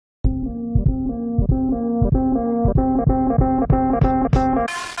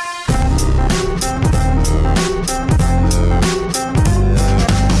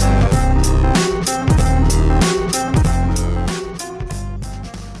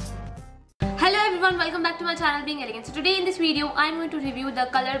everyone, welcome back to my channel Being Elegant. So today in this video I'm going to review the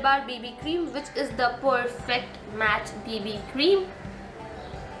Colorbar BB cream, which is the perfect match BB cream.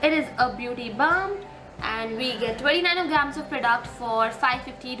 It is a beauty balm and we get 29 grams of product for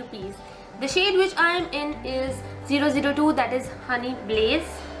 550 rupees. The shade which I am in is 002, that is Honey Blaze.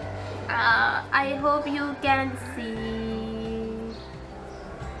 I hope you can see.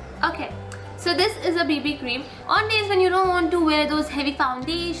 Okay. So this is a BB cream. On days when you don't want to wear those heavy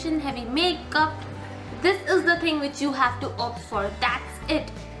foundation, heavy makeup, this is the thing which you have to opt for. That's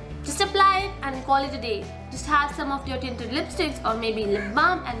it. Just apply it and call it a day. Just have some of your tinted lipsticks or maybe lip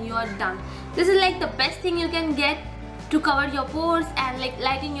balm and you are done. This is like the best thing you can get to cover your pores and like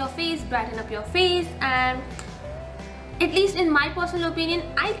lighten your face, brighten up your face, and at least in my personal opinion,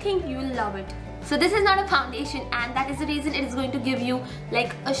 I think you will love it. So this is not a foundation and that is the reason it is going to give you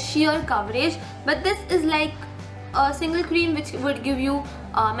like a sheer coverage, but this is like a single cream which would give you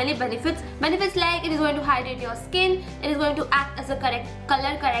many benefits. Benefits like it is going to hydrate your skin, it is going to act as a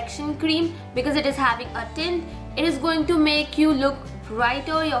color correction cream because it is having a tint, it is going to make you look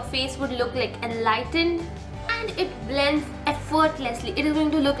brighter, your face would look like enlightened, and it blends effortlessly. It is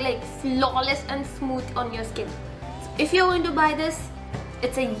going to look like flawless and smooth on your skin. So if you're going to buy this,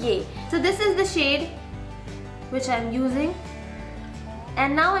 it's a yay. So this is the shade which I'm using,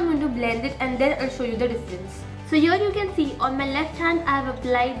 and now I'm going to blend it and then I'll show you the difference. So here you can see on my left hand I have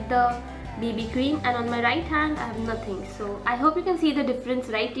applied the BB cream and on my right hand I have nothing. So I hope you can see the difference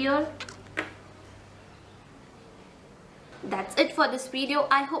right here. That's it for this video.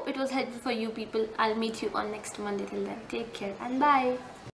 I hope it was helpful for you people. I'll meet you on next Monday. Till then, take care and bye.